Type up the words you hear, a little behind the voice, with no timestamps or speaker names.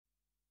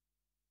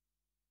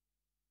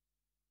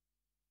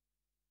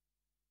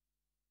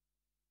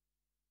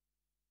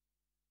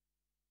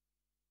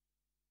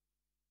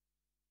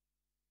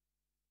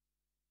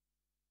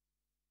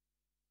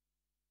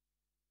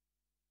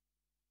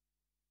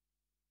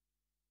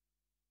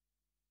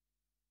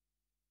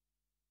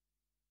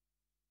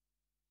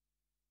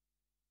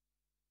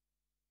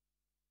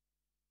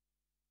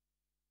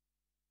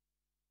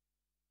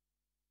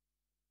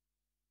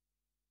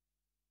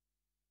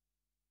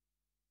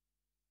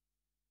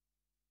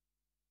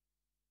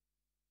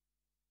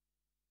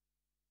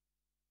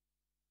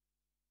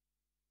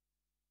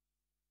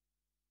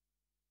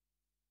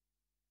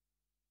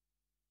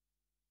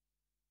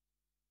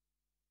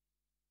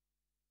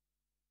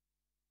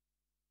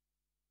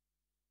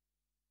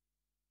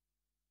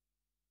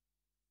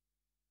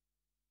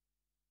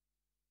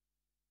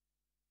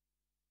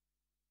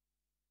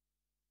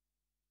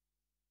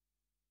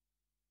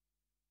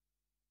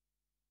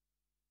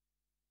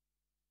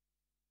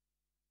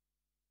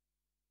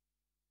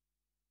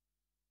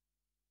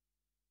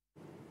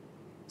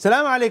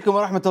Assalamu alaikum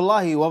wa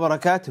rahmatullahi wa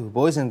barakatuh,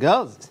 boys and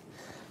girls.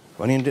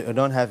 When you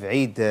don't have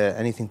Eid,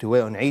 anything to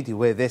wear on Eid, you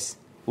wear this.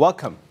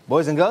 Welcome,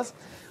 boys and girls.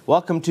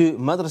 Welcome to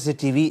Madrasah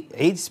TV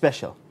Eid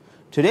special.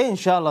 Today,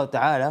 inshallah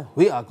ta'ala,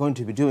 we are going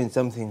to be doing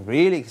something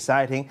really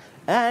exciting,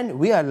 and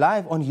we are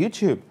live on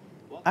YouTube.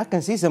 I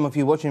can see some of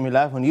you watching me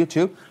live on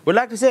YouTube. We'd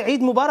like to say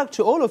Eid Mubarak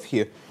to all of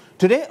you.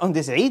 Today, on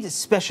this Eid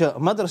special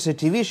Madrasah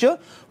TV show,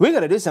 we're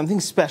going to do something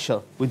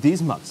special with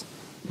these mugs.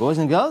 Boys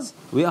and girls,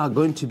 we are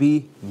going to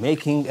be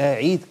making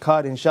a Eid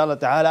card, inshallah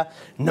ta'ala,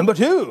 number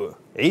 2.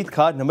 Eid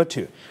card number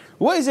 2.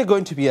 What is it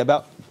going to be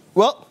about?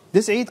 Well,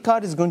 this Eid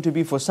card is going to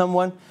be for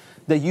someone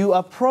that you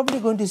are probably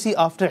going to see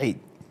after Eid.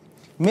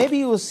 Maybe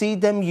you will see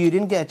them, you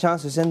didn't get a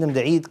chance to send them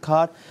the Eid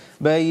card,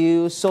 but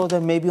you saw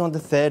them maybe on the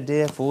 3rd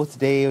day or 4th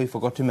day, or you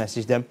forgot to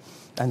message them,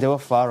 and they were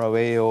far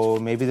away, or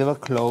maybe they were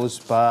close,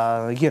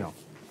 but you know.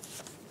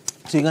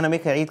 So you're going to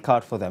make an Eid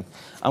card for them.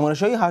 I'm going to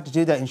show you how to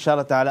do that,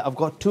 inshallah ta'ala. I've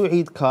got 2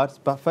 Eid cards,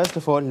 but first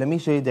of all, let me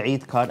show you the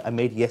Eid card I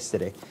made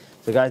yesterday.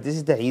 So guys, this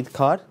is the Eid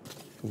card.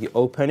 You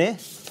open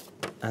it,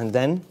 and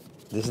then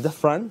this is the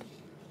front.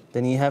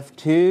 Then you have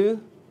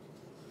 2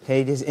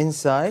 pages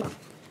inside.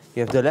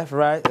 You have the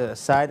left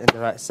side and the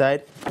right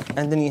side,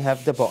 and then you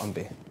have the bottom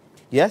bit.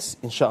 Yes,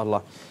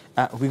 inshallah.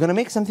 We're going to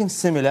make something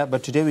similar,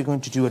 but today we're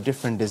going to do a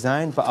different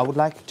design. But I would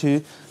like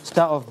to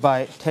start off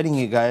by telling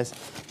you guys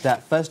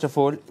that first of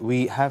all,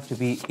 we have to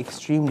be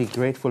extremely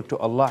grateful to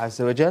Allah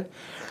Azza wa Jal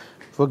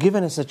for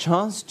giving us a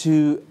chance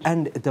to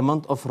end the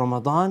month of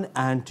Ramadan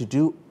and to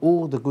do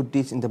all the good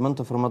deeds in the month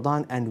of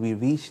Ramadan, and we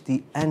reached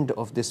the end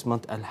of this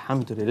month,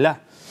 alhamdulillah.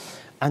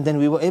 And then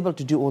we were able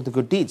to do all the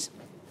good deeds.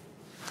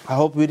 I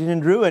hope we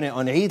didn't ruin it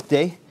on Eid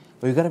day.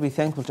 We've got to be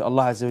thankful to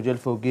Allah Azza wa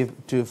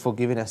Jal for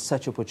giving us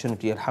such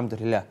opportunity,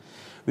 alhamdulillah.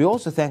 We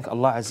also thank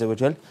Allah Azza wa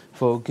Jal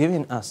for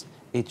giving us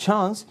a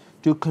chance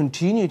to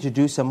continue to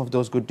do some of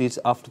those good deeds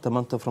after the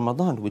month of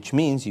Ramadan, which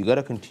means you got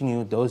to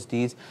continue those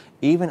deeds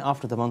even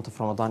after the month of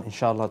Ramadan,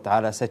 inshallah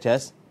ta'ala, such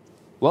as,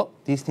 well,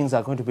 these things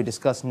are going to be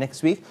discussed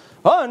next week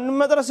on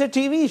Madrasah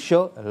TV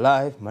show,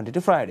 live Monday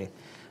to Friday.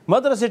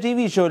 Madrasah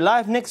TV show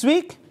live next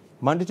week,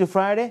 Monday to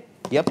Friday.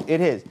 Yep,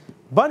 it is.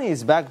 Bunny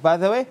is back, by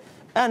the way,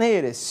 and he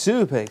is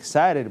super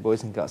excited,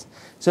 boys and girls.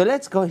 So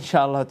let's go,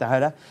 inshallah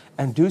ta'ala,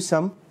 and do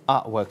some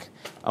artwork.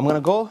 I'm going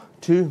to go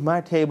to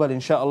my table,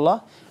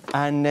 inshallah,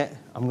 and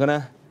I'm going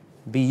to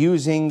be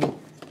using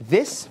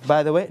this,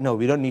 by the way. No,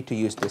 we don't need to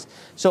use this.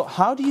 So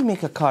how do you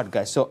make a card,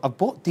 guys? So I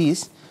bought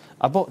these.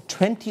 I bought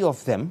 20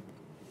 of them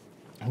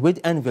with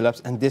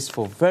envelopes, and this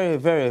for very,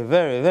 very,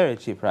 very, very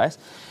cheap price.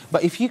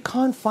 But if you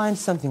can't find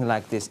something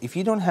like this, if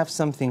you don't have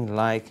something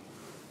like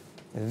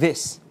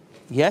this,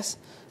 yes,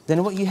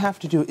 then what you have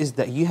to do is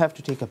that you have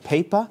to take a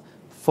paper,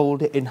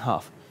 fold it in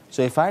half.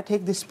 So if I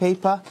take this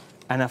paper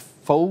and I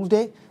fold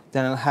it,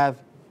 then I'll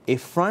have a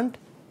front,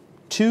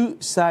 2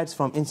 sides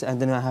from inside,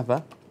 and then I have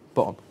a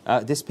bottom.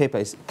 This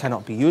paper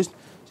cannot be used,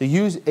 so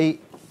use a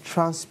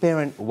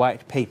transparent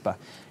white paper.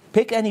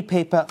 Pick any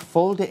paper,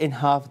 fold it in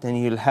half, then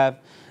you'll have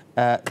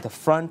the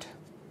front,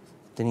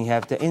 then you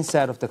have the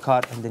inside of the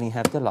card, and then you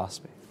have the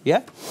last bit.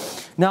 Yeah?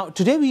 Now,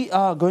 today we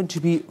are going to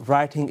be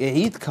writing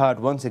a Eid card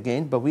once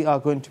again, but we are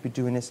going to be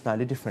doing it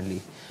slightly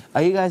differently.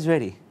 Are you guys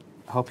ready?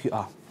 I hope you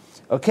are.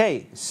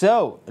 Okay,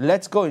 so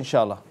let's go,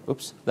 inshallah.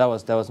 Oops, that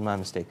was my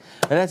mistake.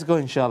 Let's go,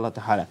 inshallah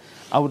ta'ala.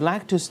 I would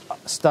like to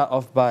start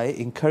off by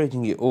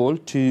encouraging you all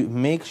to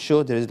make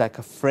sure there is like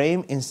a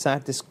frame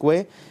inside the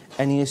square,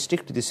 and you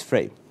stick to this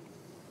frame.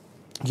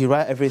 You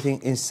write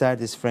everything inside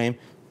this frame.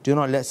 Do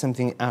not let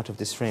something out of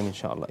this frame,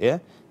 inshallah, yeah?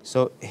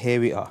 So here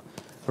we are.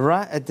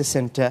 Right at the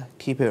center,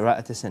 keep it right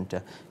at the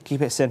center.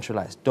 Keep it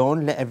centralized.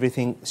 Don't let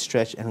everything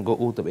stretch and go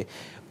all the way.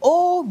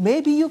 Or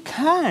maybe you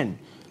can.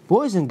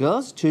 Boys and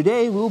girls,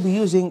 today we'll be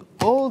using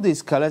all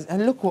these colors,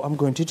 and look what I'm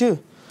going to do.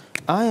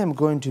 I am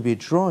going to be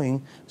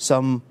drawing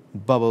some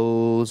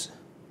bubbles.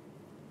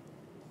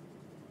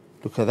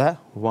 Look at that.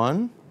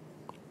 1,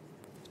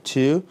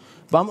 2.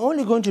 But I'm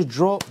only going to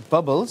draw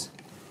bubbles,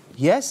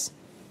 yes,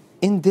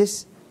 in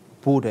this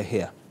border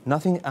here.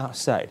 Nothing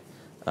outside.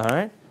 All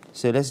right?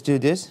 So let's do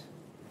this.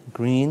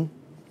 Green,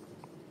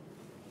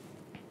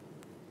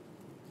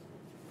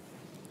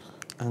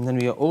 and then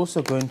we are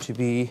also going to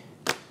be,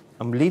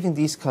 I'm leaving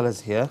these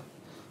colors here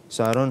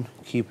so I don't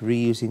keep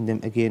reusing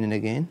them again and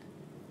again.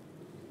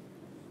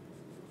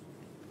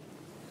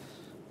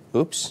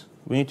 Oops,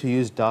 we need to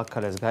use dark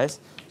colors, guys,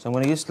 so I'm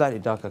going to use slightly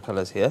darker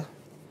colors here.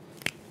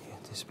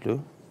 This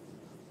blue.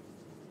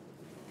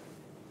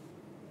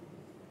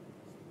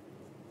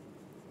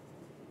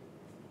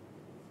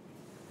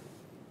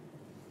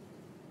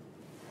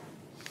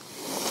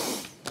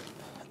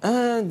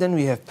 And then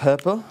we have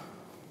purple.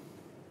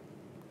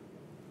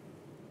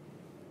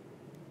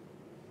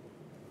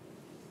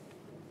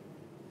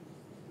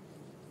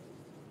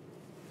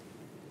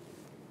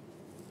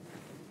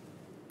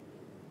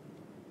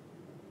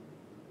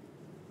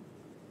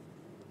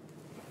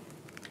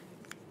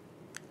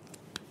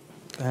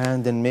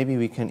 And then maybe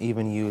we can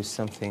even use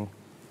something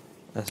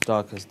as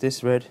dark as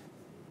this red.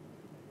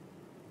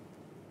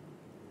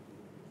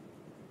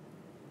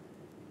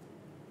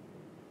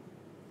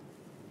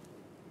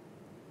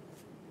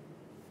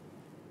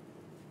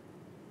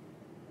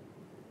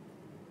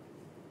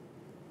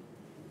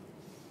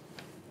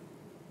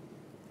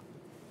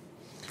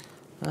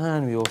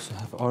 And we also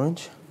have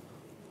orange.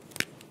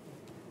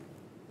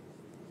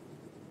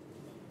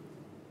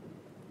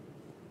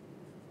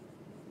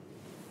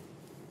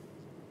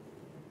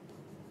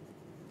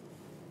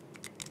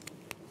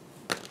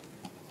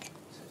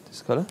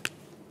 This color.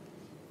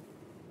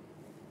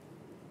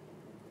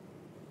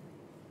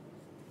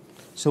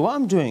 So what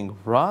I'm doing,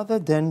 rather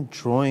than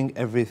drawing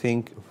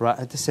everything right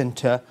at the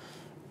center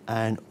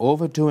and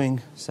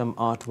overdoing some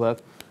artwork,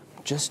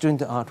 just doing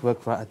the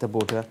artwork right at the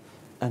border,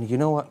 and you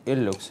know what, it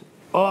looks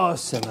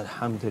awesome,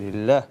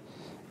 alhamdulillah.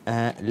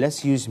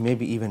 Let's use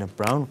maybe even a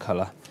brown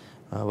color.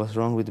 What's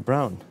wrong with the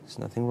brown? There's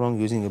nothing wrong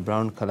using a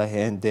brown color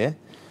here and there,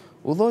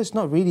 although it's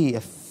not really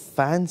a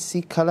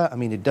fancy color. I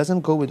mean, it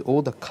doesn't go with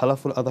all the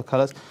colorful other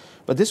colors,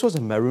 but this was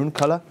a maroon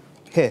color.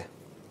 Here,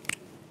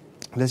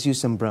 let's use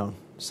some brown,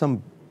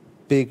 some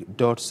big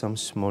dots, some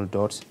small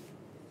dots.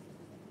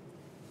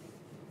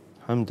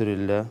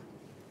 Alhamdulillah.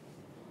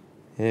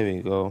 Here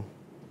we go.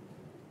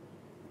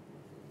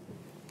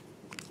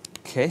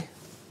 Okay.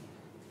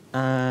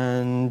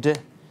 And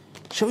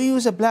shall we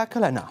use a black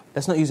color? No,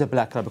 let's not use a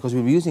black color because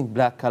we'll be using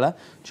black color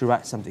to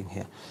write something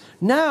here.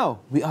 Now,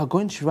 we are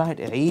going to write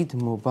Eid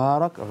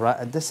Mubarak right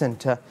at the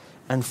center.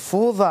 And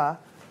for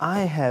that,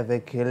 I have a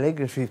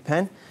calligraphy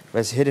pen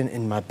that's hidden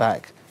in my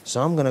bag.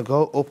 So I'm going to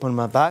go open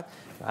my bag.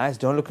 Guys,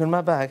 don't look in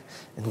my bag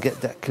and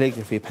get that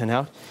calligraphy pen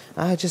out.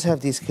 I just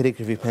have these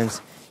calligraphy pens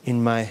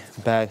in my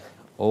bag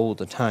all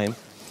the time.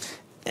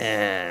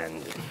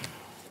 And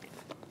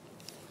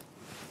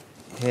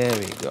here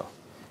we go.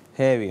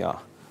 Here we are.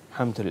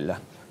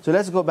 Alhamdulillah. So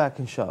let's go back,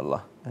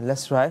 inshallah. And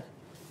let's write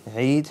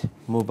Eid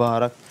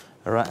Mubarak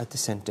right at the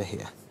center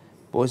here.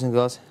 Boys and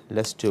girls,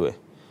 let's do it.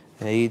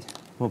 Eid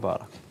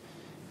Mubarak.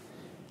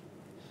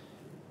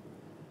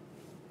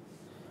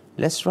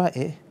 Let's write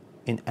it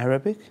in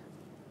Arabic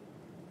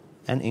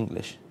and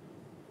English.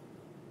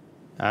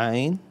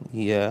 Ain,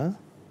 Ya,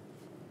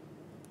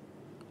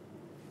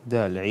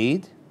 Dal,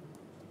 Eid,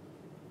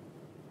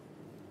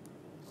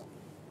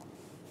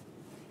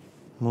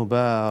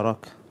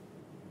 Mubarak.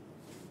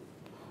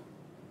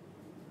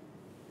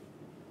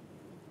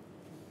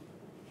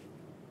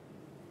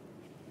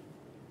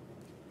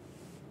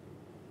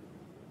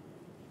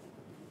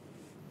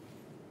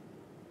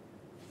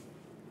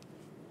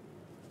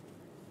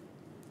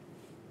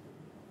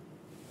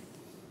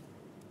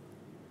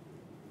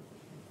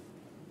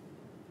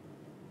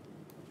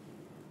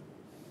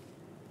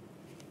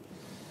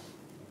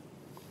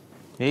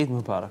 Eid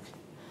Mubarak.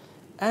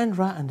 And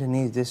right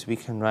underneath this we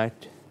can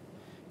write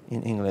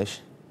in English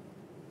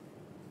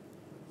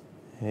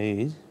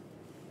Eid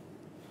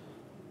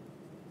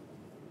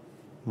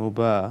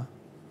Mubarak.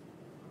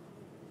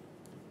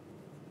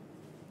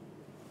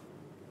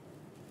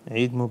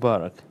 Eid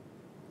Mubarak.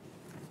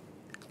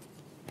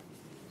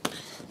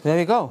 There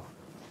we go.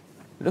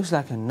 Looks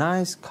like a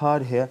nice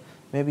card here.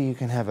 Maybe you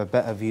can have a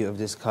better view of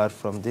this card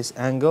from this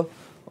angle,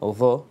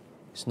 although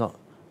it's not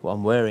what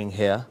I'm wearing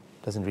here.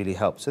 Doesn't really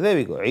help. So there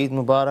we go. Eid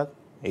Mubarak.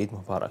 Eid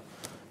Mubarak.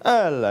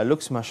 Allah,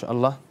 looks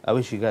mashallah. I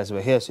wish you guys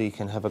were here so you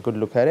can have a good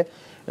look at it.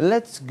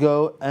 Let's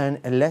go and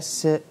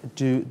let's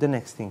do the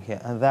next thing here.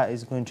 And that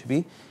is going to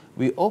be,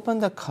 we open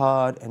the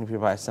card and we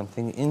write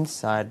something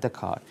inside the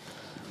card.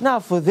 Now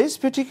for this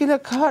particular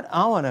card,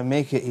 I want to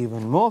make it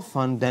even more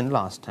fun than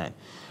last time.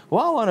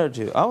 What I want to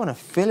do, I want to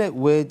fill it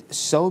with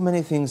so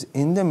many things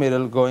in the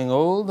middle going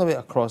all the way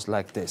across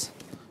like this.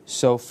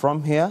 So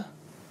from here,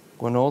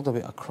 going all the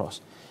way across.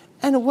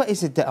 And what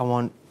is it that I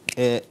want,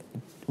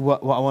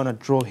 what I want to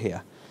draw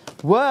here?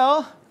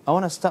 Well, I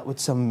want to start with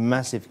some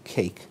massive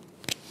cake.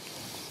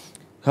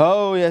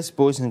 Oh yes,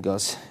 boys and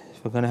girls,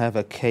 if we're going to have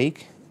a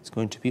cake, it's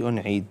going to be on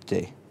Eid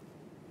day.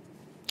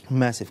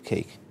 Massive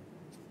cake.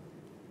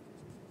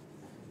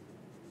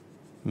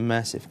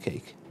 Massive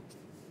cake.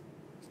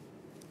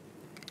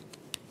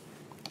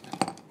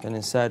 And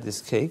inside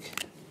this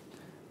cake,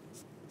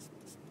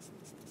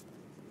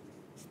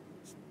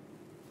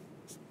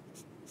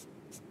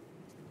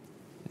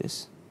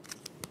 this.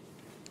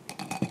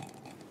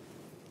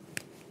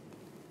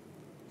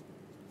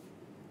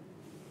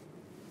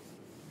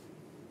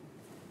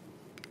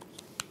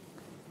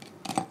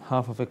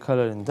 Half of a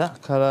color in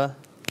that color,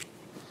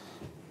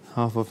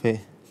 half of it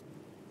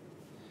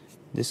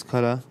this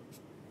color,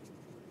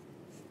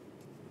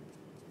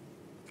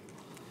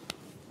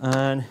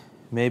 and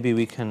maybe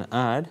we can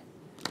add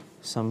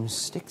some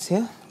sticks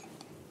here.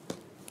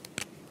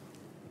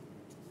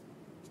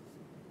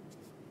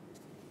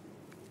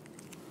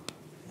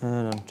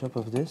 And on top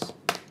of this,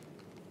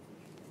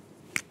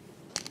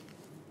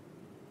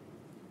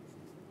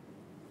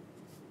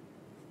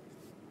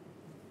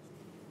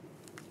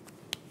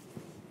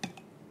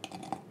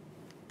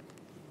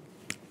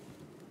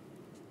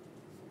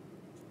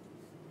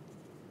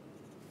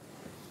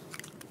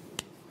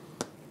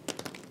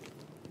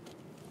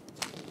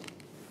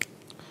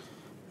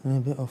 and a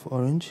bit of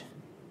orange.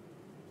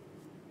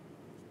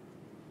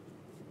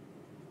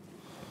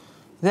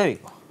 There we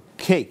go.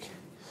 Cake.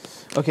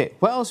 Okay,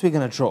 what else are we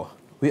going to draw?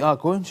 We are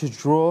going to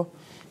draw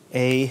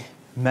a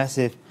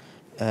massive,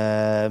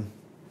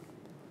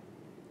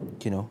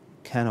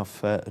 can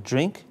of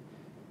drink.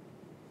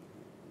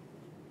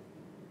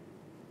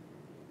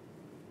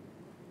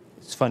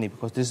 It's funny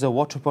because this is a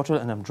water bottle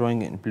and I'm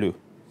drawing it in blue.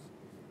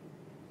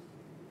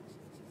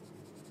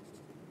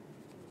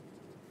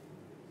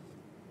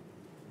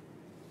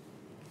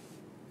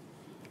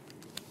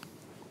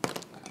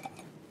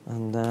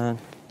 And then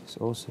it's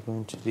also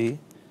going to be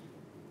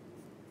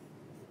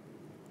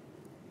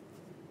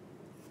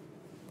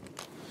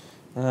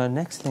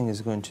next thing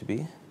is going to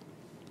be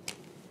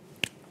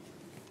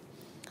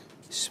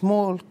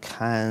small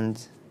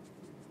cans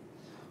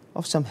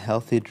of some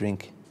healthy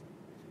drink,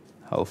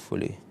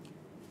 hopefully.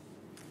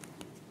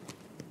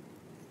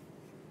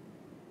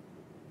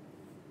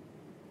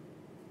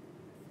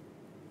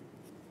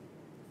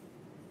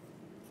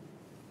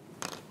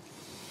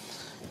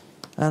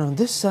 And on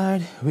this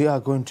side, we are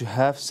going to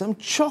have some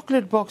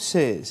chocolate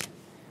boxes,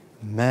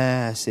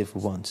 massive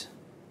ones.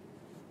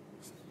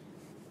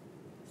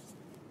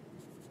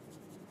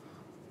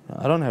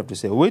 Now, I don't have to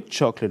say which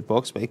chocolate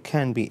box, but it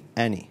can be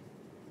any.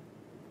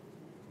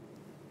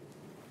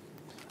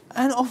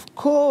 And of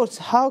course,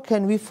 how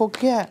can we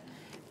forget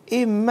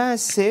a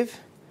massive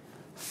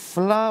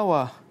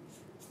flower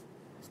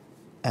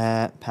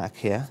pack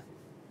here?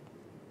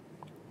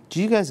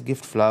 Do you guys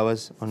gift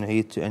flowers on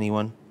Eid to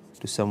anyone,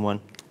 to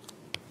someone?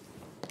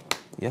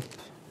 Yep,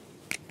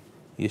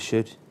 you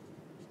should.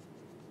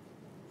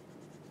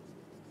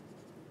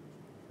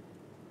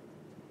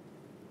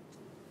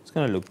 It's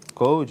gonna look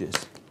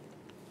gorgeous.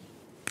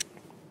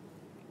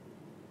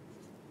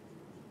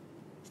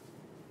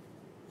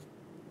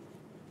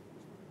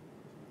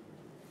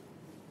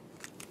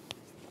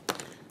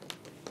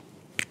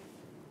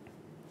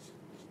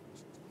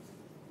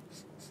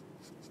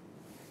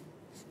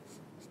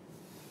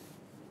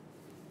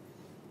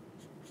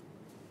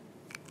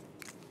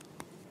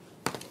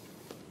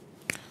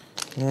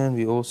 And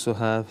we also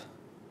have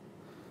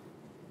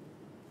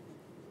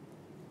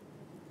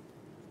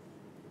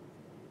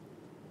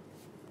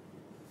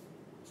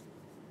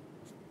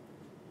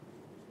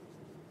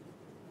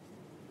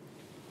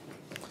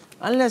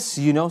unless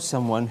you know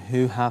someone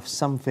who have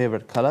some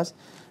favorite colors,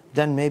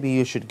 then maybe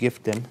you should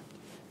gift them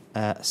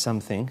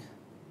something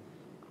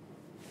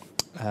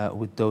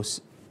with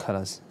those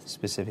colors,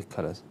 specific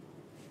colors.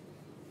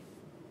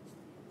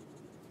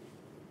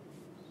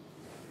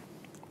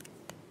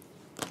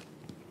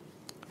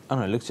 I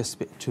don't know, it looks just a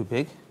bit too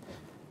big,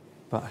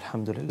 but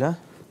alhamdulillah.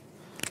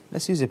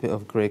 Let's use a bit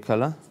of grey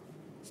color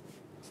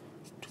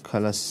to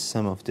color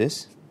some of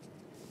this.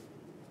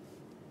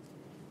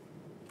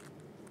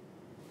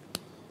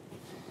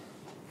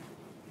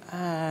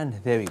 And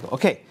there we go.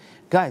 Okay,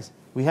 guys,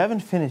 we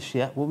haven't finished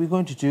yet. What we're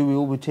going to do, we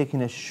will be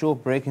taking a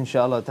short break,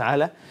 inshallah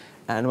ta'ala.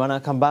 And when I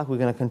come back, we're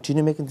going to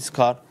continue making this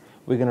card.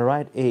 We're going to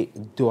write a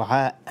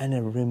dua and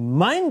a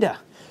reminder.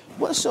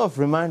 What sort of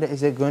reminder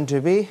is it going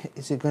to be?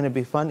 Is it going to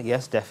be fun?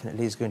 Yes,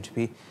 definitely it's going to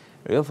be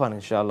real fun,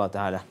 inshallah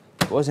ta'ala.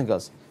 Boys and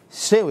girls,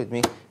 stay with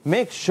me.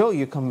 Make sure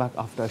you come back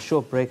after a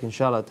short break,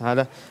 inshallah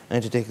ta'ala. I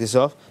need to take this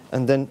off.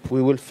 And then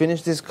we will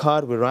finish this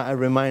card. We'll write a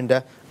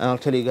reminder. And I'll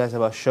tell you guys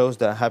about shows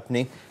that are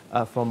happening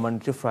from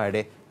Monday to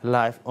Friday,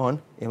 live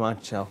on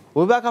Eman Channel.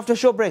 We'll be back after a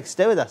short break.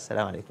 Stay with us.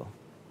 Assalamu alaikum.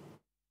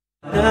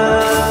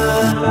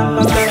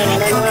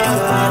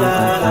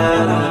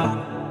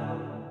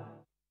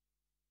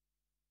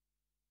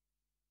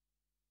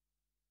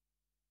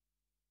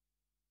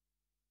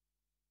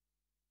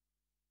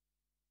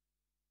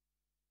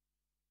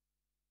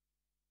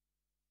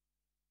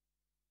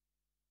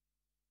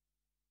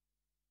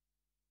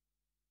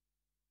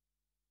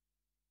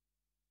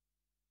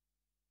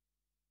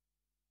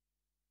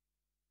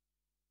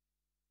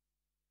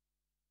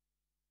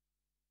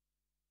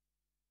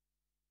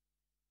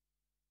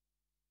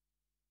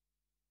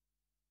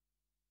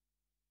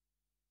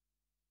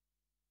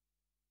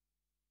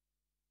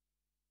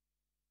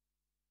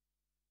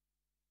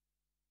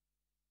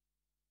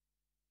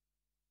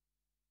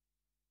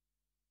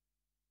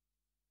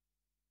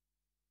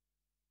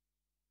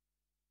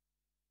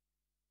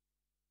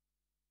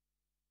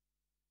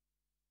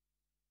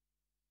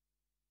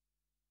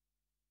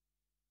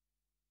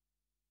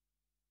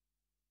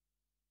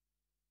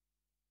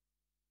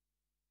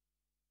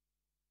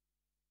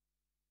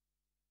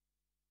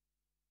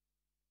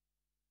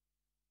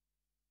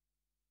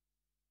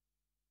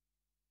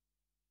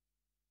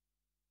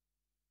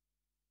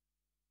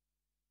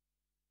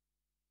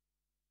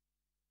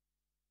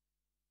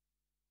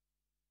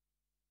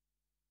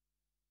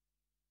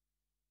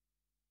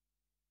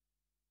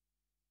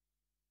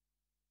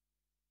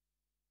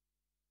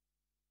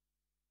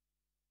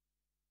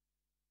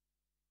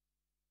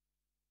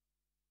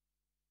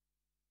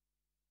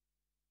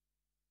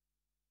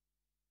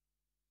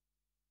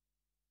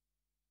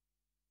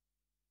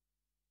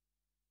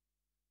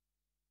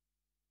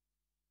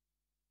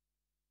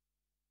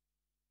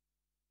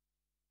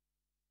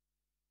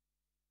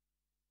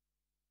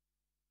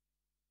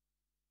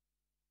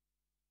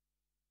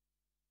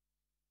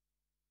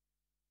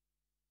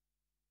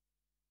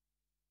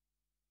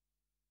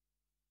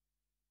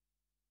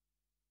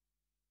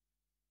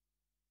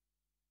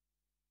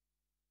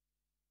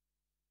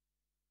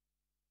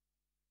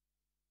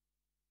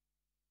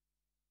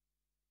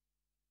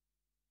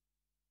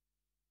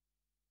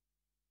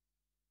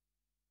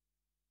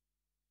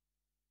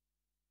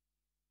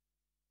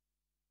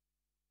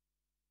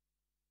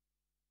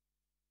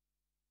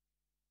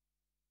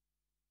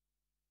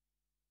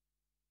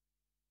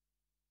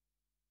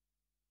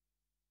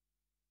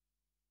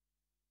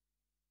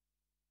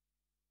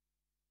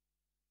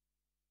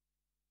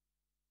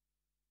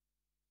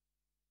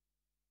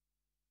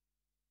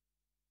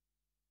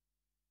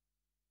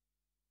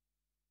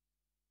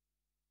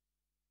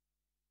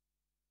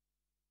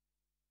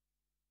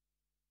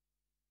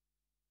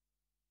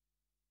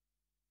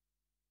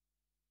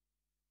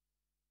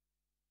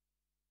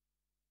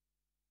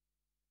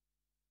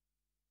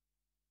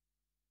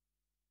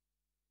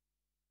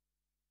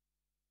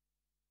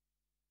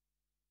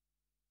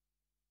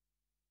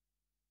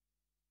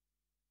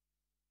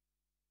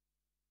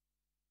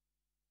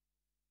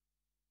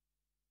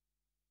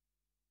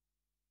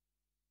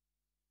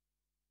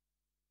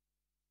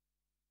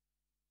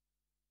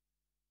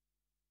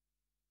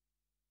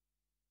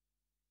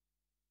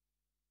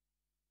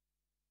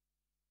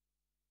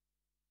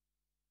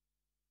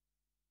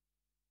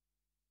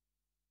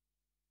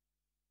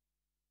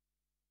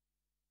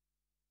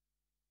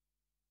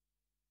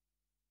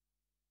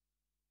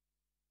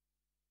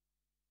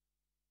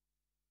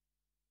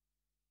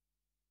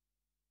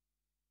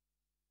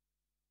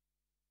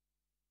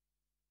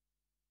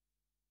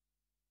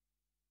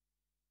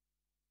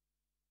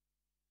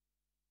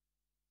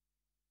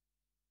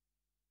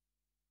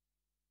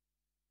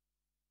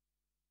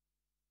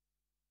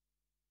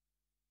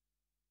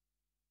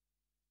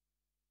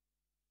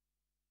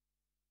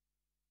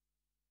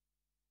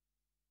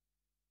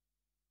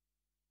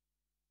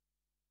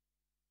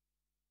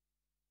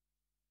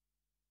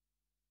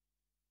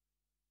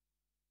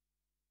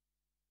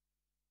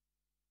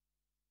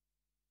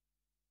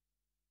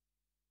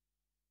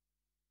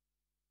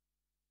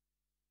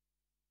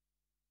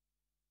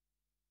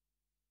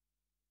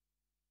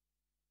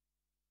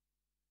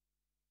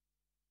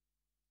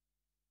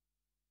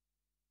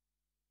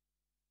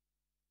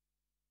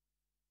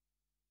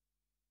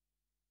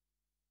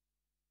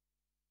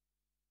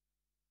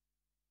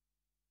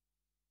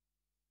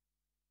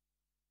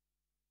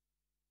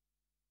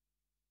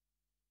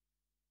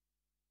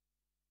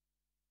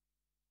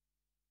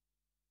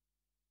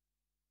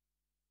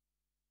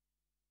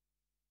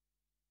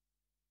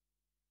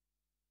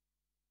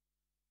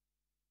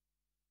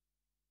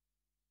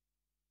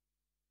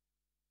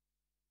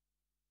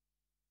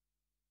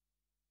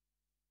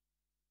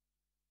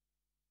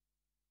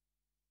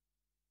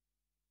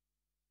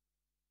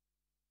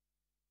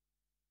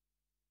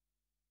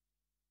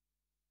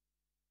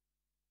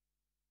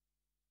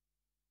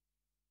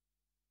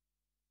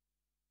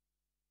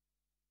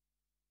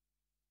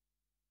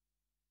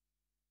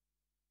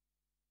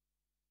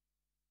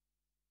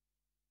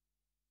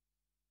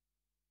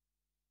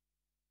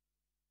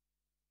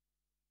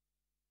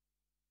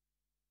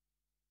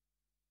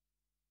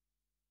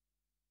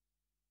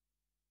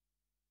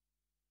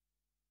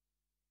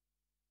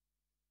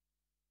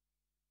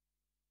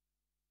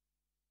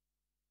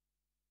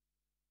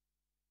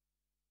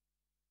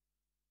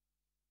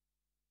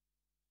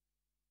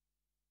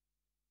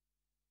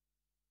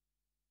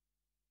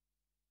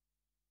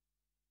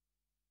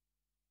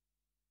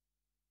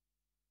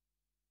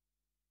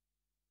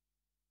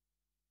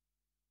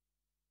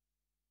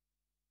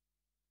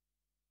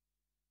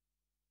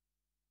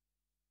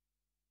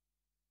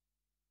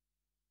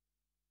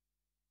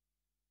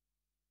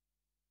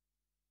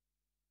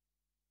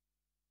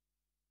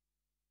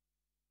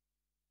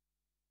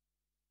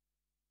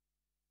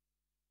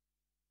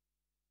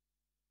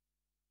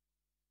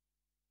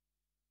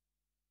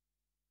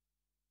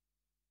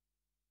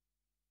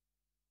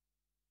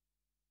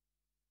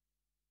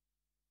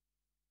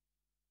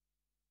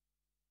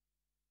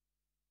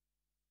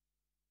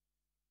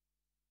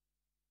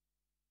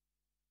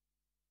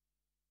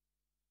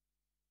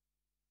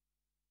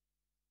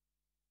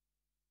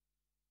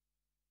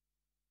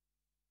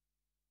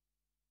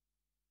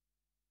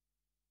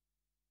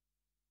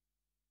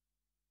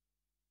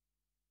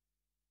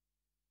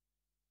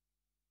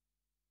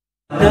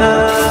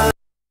 Assalamu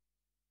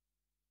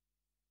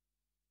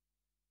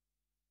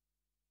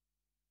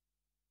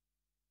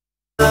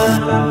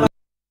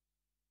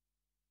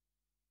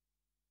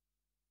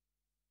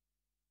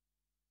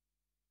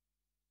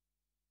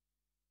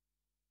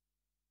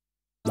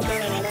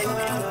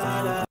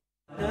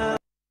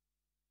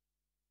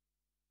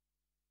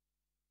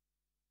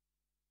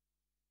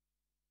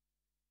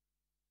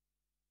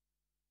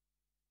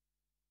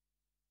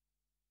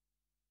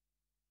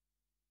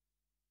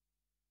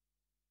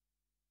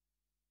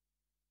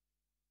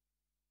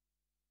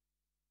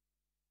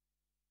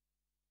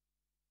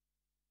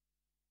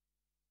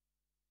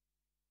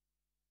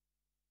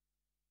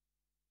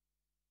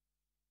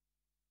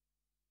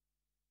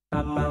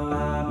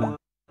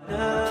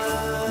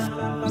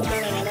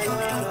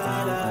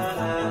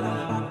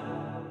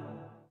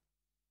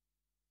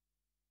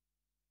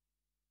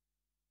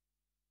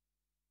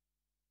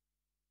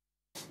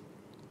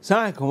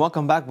alaikum,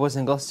 welcome back boys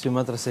and girls to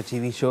Madrasah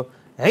TV show.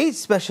 Eid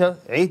special,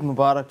 Eid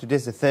Mubarak.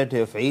 Today's the third day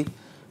of Eid,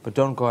 but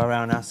don't go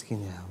around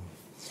asking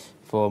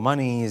for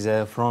monies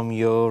from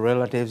your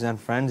relatives and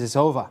friends. It's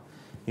over.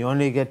 You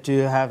only get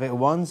to have it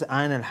once,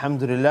 and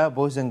alhamdulillah,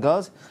 boys and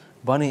girls,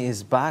 Bunny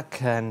is back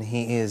and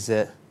he is,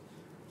 I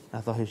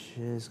thought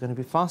he's going to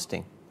be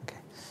fasting. Okay,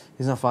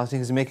 he's not fasting,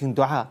 he's making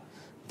dua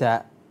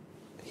that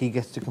he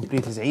gets to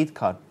complete his Eid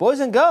card. Boys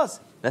and girls,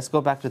 let's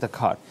go back to the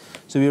card.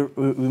 So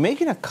we're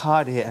making a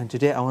card here, and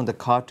today I want the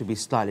card to be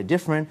slightly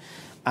different.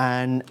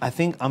 And I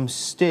think I'm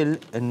still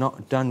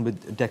not done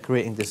with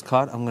decorating this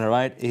card. I'm going to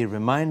write a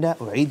reminder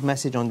or Eid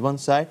message on one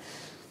side.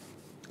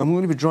 I'm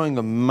going to be drawing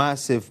a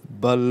massive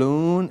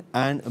balloon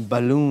and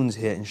balloons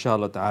here,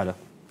 inshallah ta'ala.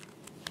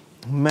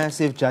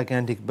 Massive,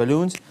 gigantic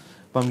balloons.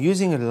 But I'm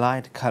using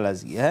light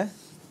colors, yeah?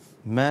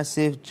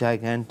 Massive,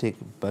 gigantic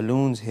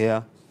balloons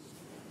here.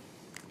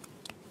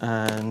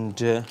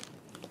 And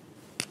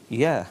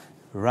yeah,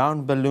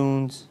 round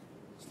balloons,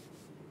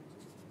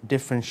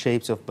 different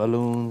shapes of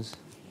balloons.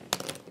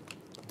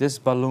 This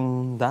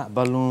balloon, that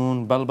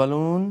balloon,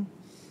 balloon.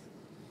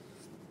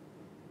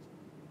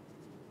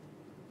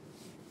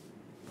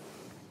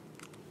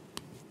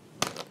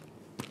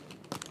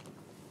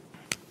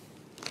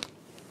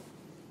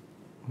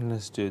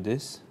 Let's do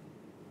this.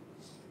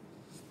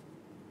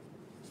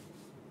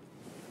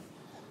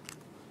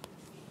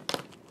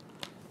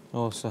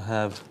 Also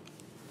have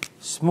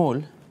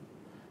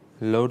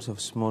loads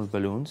of small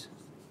balloons.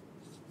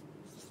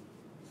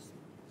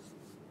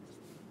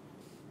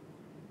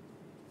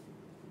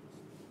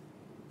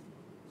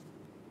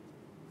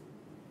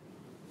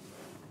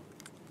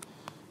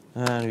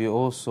 And we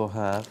also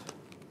have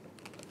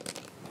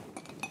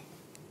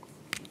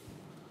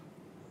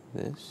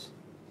this.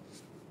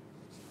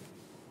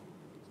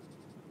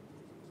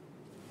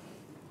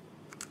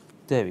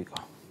 There we go.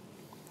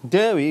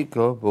 There we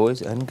go,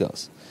 boys and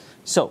girls.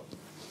 So,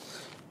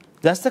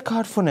 that's the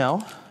card for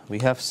now. We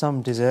have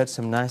some dessert,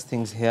 some nice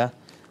things here.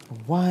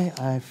 Why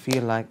I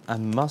feel like I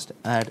must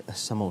add a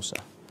samosa.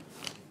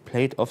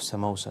 Plate of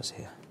samosas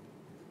here.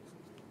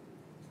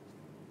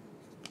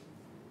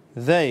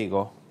 There you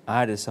go.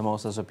 I added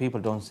samosa so people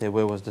don't say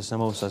where was the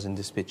samosas in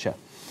this picture.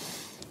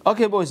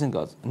 Okay, boys and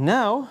girls.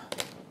 Now,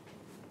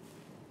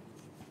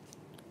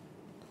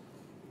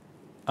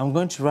 I'm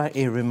going to write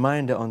a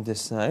reminder on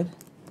this side.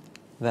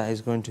 That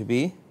is going to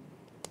be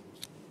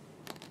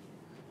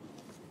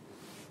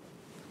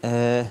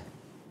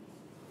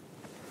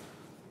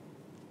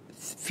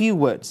few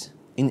words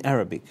in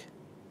Arabic.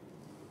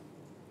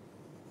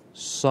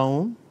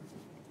 Saum,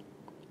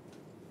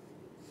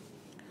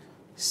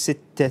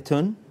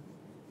 sittatun,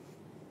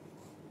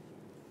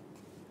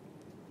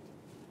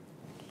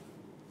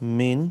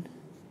 min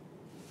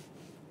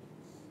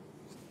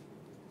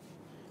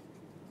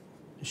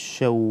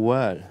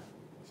Shawwal.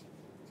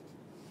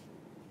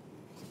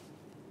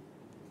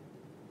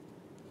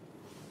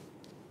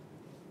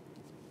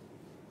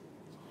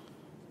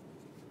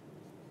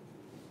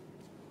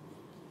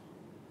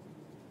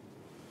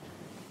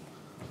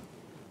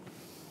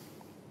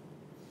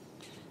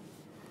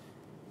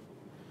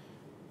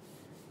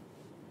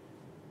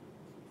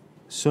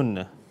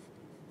 Sunnah.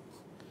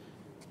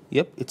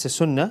 Yep, it's a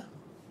sunnah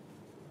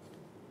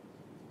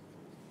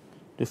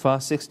to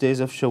fast 6 days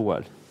of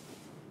Shawwal.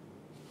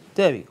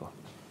 There we go.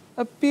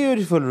 A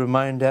beautiful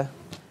reminder.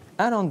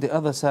 And on the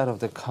other side of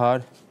the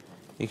card,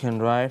 you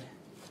can write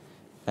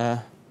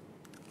in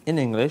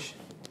English,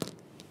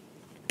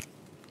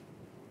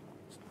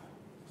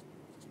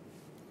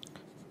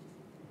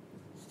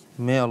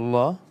 may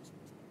Allah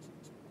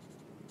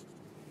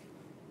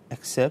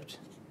accept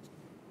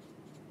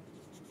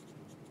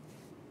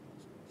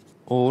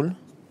all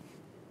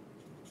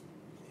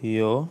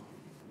your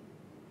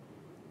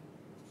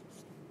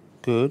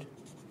good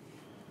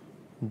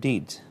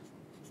deeds.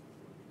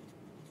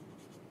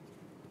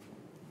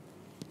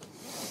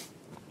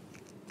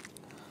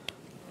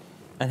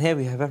 And here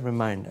we have a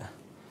reminder.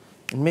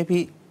 And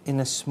maybe in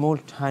a small,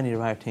 tiny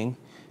writing,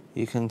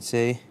 you can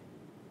say,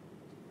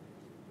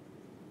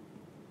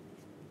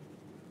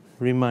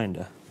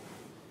 reminder.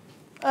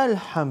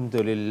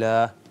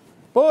 Alhamdulillah,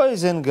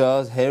 Boys and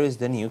girls, here is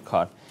the new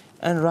card.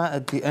 And right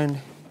at the end,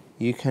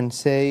 you can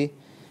say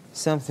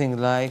something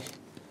like,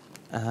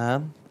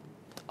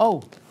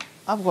 oh,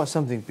 I've got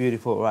something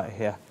beautiful right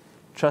here.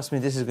 Trust me,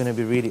 this is going to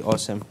be really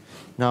awesome.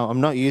 Now, I'm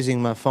not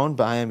using my phone,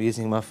 but I am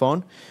using my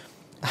phone.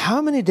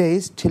 How many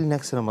days till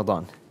next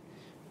Ramadan?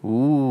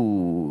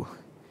 Ooh.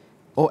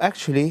 Oh,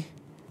 actually,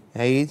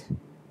 Eid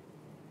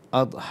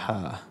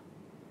Adha.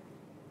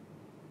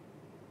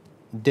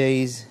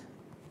 Days.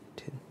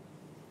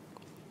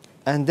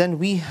 And then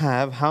we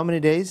have how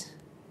many days?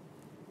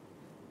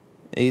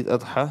 Eid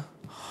Adha.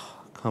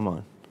 Come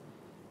on.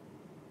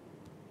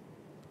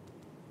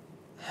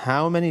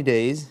 How many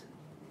days?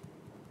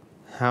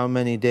 How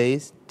many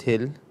days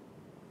till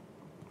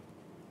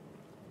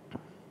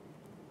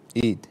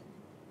Eid?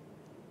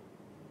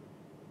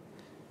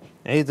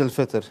 Eid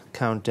al-Fitr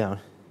countdown.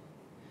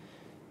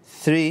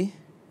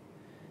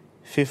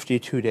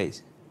 352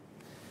 days.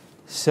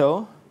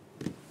 So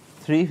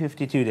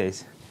 352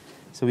 days.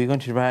 So we're going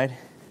to write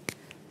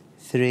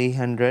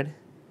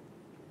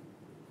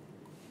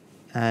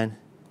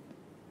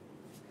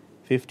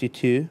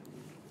 352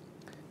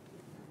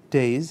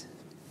 days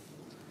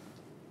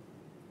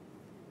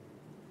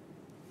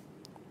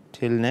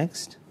till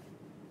next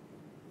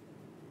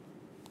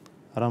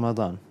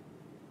Ramadan.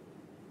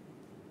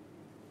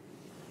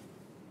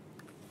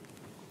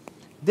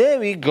 There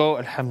we go,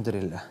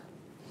 alhamdulillah.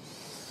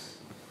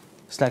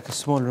 It's like a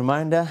small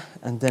reminder,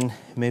 and then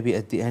maybe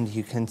at the end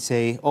you can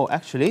say, oh,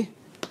 actually,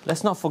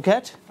 let's not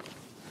forget,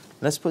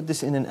 let's put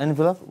this in an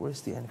envelope. Where's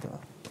the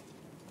envelope?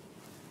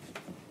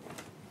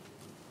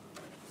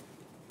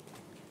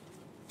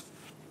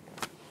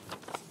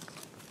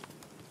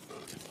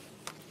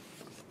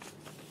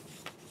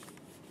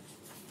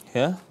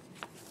 Here.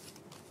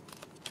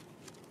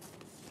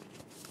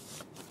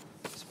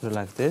 Let's put it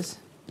like this.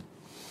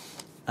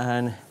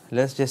 And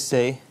let's just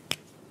say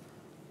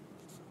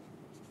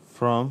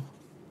from,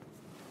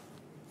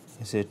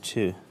 is it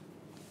to? You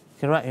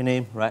can write your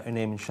name,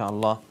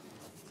 inshallah.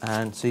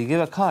 And so you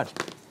give a card.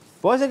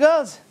 Boys and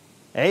girls,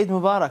 Eid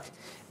Mubarak.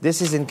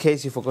 This is in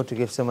case you forgot to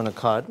give someone a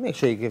card. Make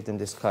sure you give them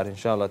this card,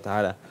 inshallah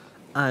ta'ala.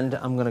 And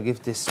I'm going to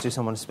give this to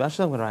someone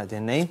special. I'm going to write their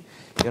name.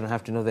 You don't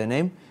have to know their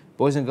name.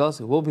 Boys and girls,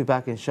 we'll be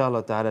back,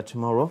 inshallah ta'ala,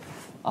 tomorrow.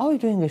 Are we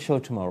doing a show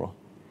tomorrow?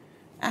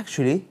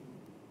 Actually,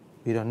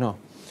 we don't know.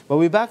 But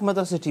we're back.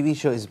 Madrasah TV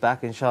show is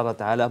back, inshallah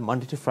ta'ala,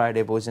 Monday to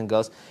Friday, boys and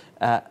girls,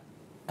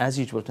 as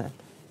usual time.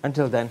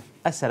 Until then,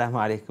 assalamu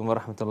alaikum wa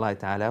rahmatullahi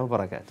ta'ala wa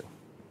barakatuh.